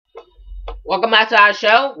Welcome back to our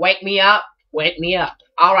show. Wake me up. Wake me up.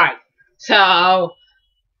 Alright. So,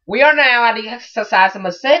 we are now at the exercise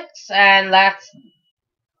number 6. And let's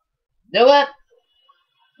do it.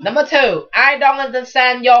 Number 2. I don't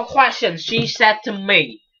understand your question. She said to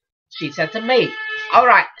me. She said to me.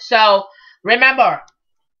 Alright. So, remember.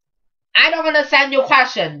 I don't understand your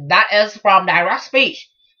question. That is from direct speech.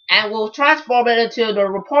 And we'll transform it into the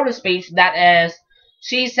reported speech. That is,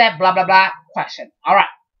 she said blah blah blah question. Alright.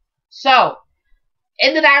 So,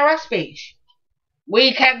 in the direct speech,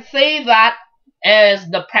 we can see that is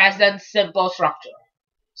the present simple structure.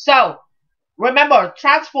 So, remember,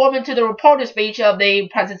 transform into the reported speech of the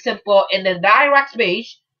present simple in the direct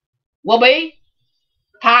speech will be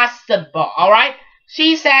past simple. Alright?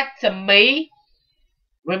 She said to me,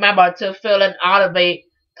 remember to fill in all of the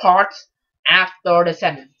parts after the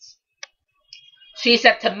sentence. She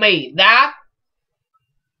said to me that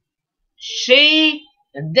she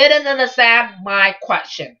didn't understand my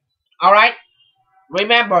question. Alright?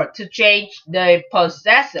 Remember to change the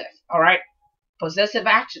possessive. Alright? Possessive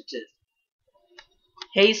adjective.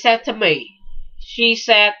 He said to me. She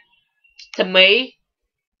said to me.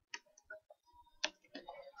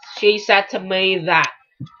 She said to me that.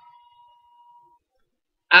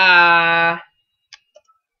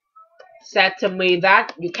 Said to me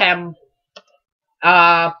that. You can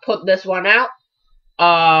put this one out.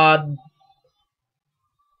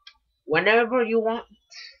 Whenever you want.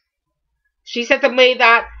 She said to me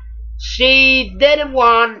that she didn't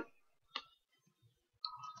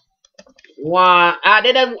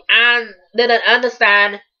didn't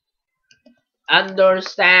understand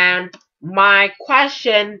my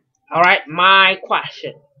question. Alright, my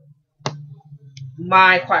question.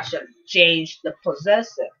 Change the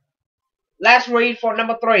possessive. Let's read for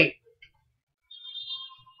number 3.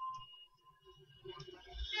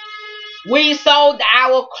 We sold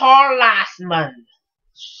our car last month,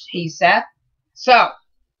 he said. So,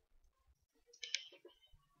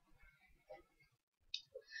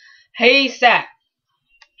 he said.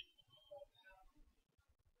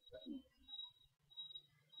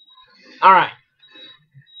 Alright.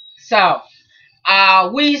 So,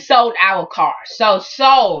 we sold our car. So,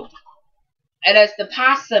 sold. It is the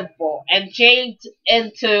past simple and changed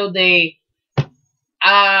into the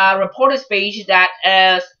reported speech that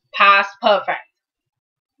is past perfect.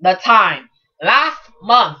 The time. Last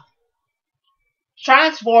month.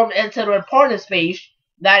 Transformed into the reported speech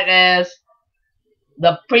that is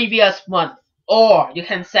the previous month. Or you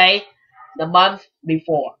can say the month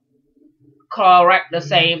before. Correct the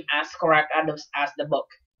same as correct as the book.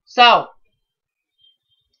 So,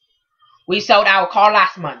 we sold our car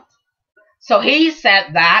last month. So he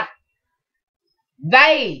said that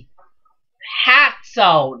they had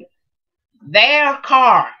sold their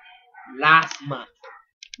car last month.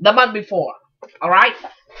 The month before. Alright?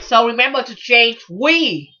 So remember to change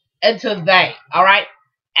we into they. Alright?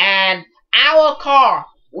 And our car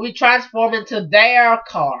we transform into their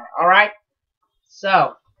car. Alright?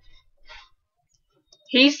 So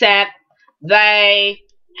he said they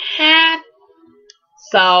had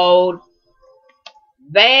sold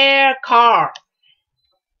their car.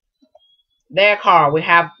 Their car. We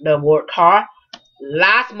have the word car.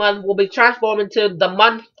 Last month will be transformed into the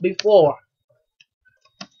month before.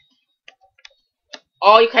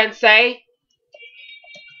 Or you can say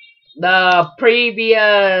the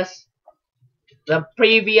previous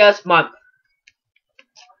month.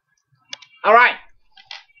 Alright.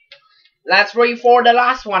 Let's read for the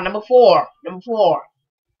last one. Number 4.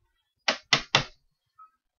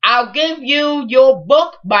 I'll give you your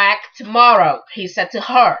book back tomorrow, he said to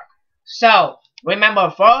her. So, remember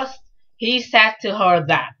first, he said to her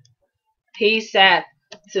that. He said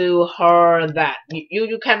to her that.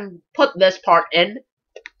 You can put this part in.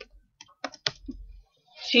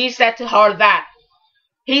 She said to her that.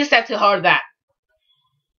 He said to her that.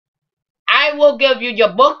 I will give you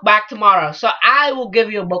your book back tomorrow. So, I will give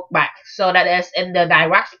you your book back. So, that is in the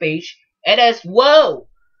direct speech. It is will.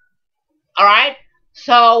 Alright?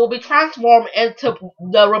 So, will be transformed into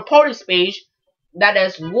the reported speech. That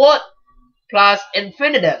is would plus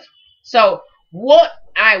infinitive. So, would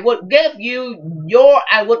I would give you your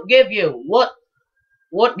I would give you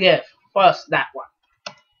would give first that one.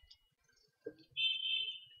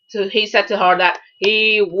 So he said to her that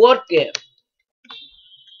he would give.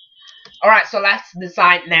 Alright, so let's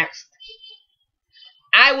decide next.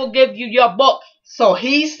 I will give you your book. So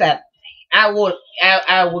he said I will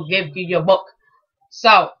give you your book.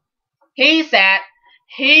 So he said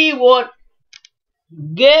he would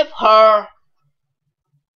give her.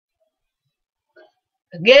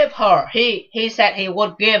 He said he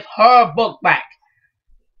would give her book back.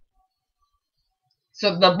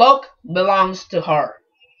 So the book belongs to her.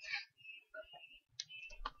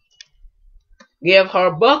 Give her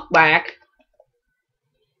book back.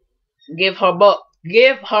 Give her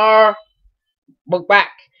book back.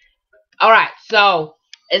 Alright, so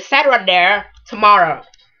it said right there, tomorrow.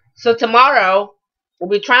 So tomorrow will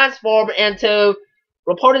be transformed into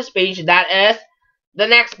reported speech, that is the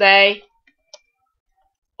next day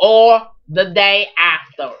or the day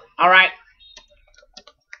after. Alright.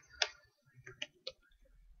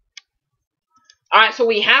 Alright, so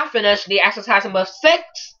we have finished the exercise number 6.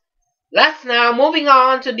 Let's now moving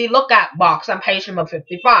on to the look at box on page number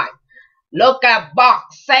 55. Look at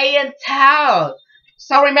box, say and tell.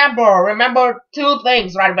 So remember 2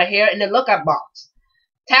 things right over here in the look at box.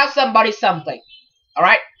 Tell somebody something.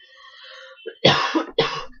 Alright?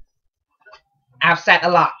 I've said a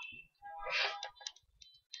lot.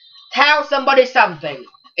 Tell somebody something.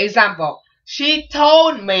 Example, she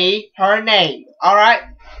told me her name. Alright?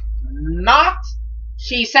 Not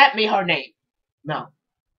she said me her name. No.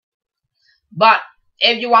 But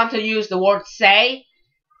if you want to use the word say,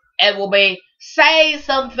 it will be say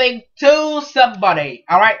something to somebody.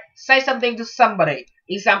 Alright? Say something to somebody.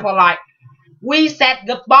 Example like, we said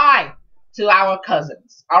goodbye to our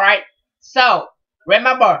cousins. Alright? So,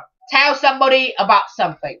 remember, tell somebody about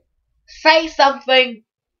something. Say something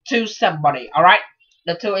to somebody. Alright?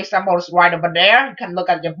 The 2 examples right over there. You can look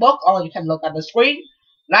at your book or you can look at the screen.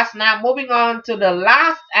 Let's now moving on to the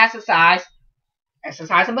last exercise.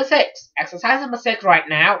 Exercise number 6. Exercise number 6 right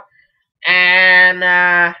now. And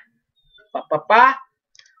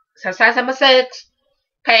exercise number 6,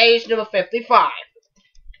 page number 55.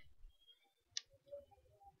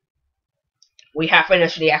 We have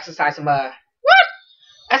finished the exercise number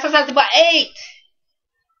Exercise number 8.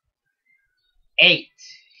 8.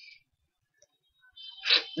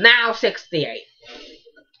 Now 68.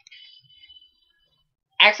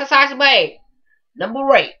 Exercise number 8.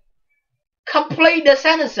 Number 8. Complete the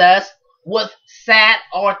sentences with said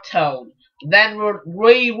or told. Then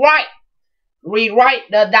rewrite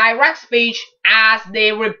the direct speech as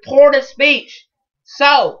the reported speech.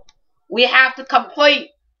 So we have to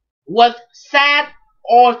complete with said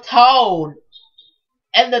or told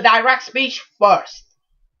in the direct speech first.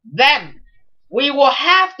 Then we will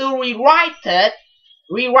have to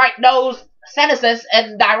rewrite those sentences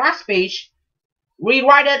in direct speech,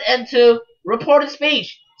 rewrite it into reported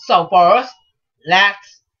speech. So first,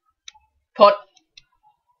 let's put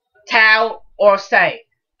tell or say.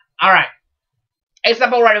 Alright.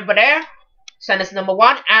 Example right over there. Sentence number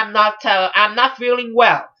 1. I'm not feeling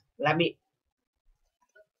well. I'm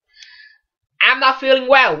not feeling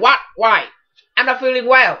well. What? Why? I'm not feeling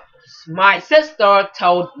well. My sister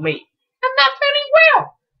told me. I'm not feeling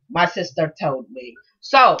well. My sister told me.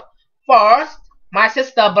 So, first, my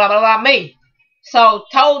sister blah blah blah me. So,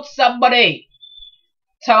 told somebody.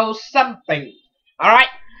 Told something. Alright?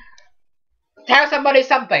 Tell somebody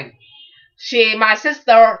something. My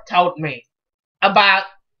sister told me about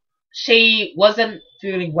she wasn't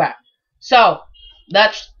feeling well. So,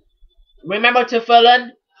 remember to fill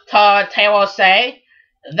in tell or say,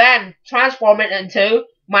 then transform it into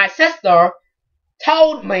my sister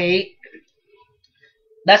told me.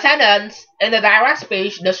 The sentence in the direct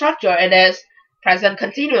speech, the structure it is present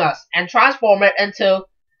continuous and transform it into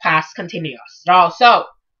past continuous. So I'm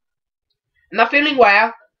not feeling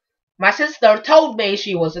well. My sister told me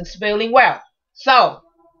she wasn't feeling well. So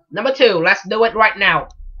number 2, let's do it right now.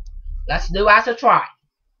 Let's do as a try.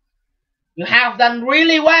 You have done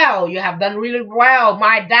really well. You have done really well.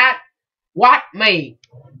 My dad what me.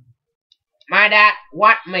 My dad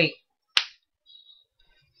what me.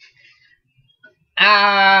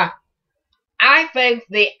 I think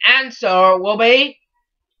the answer will be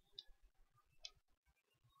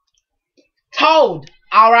told.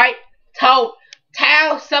 Alright? Told.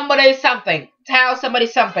 Tell somebody something. Tell somebody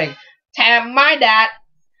something. My dad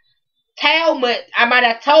told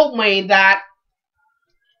me that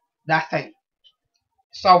thing.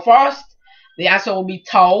 So first, the answer will be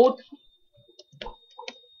told.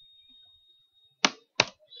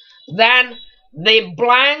 Then the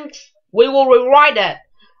blanks, we will rewrite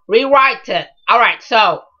it. Alright,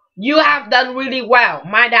 so you have done really well.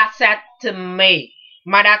 My dad said to me.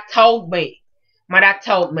 My dad told me. My dad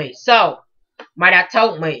told me. So, my dad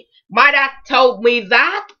told me. My dad told me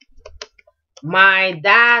that. My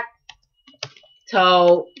dad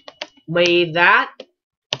told me that.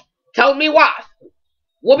 Told me what?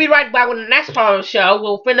 We'll be right back with the next part of the show.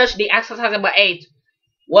 We'll finish the exercise number 8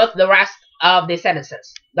 with the rest of the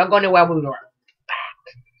sentences. Don't go anywhere, we'll be right back.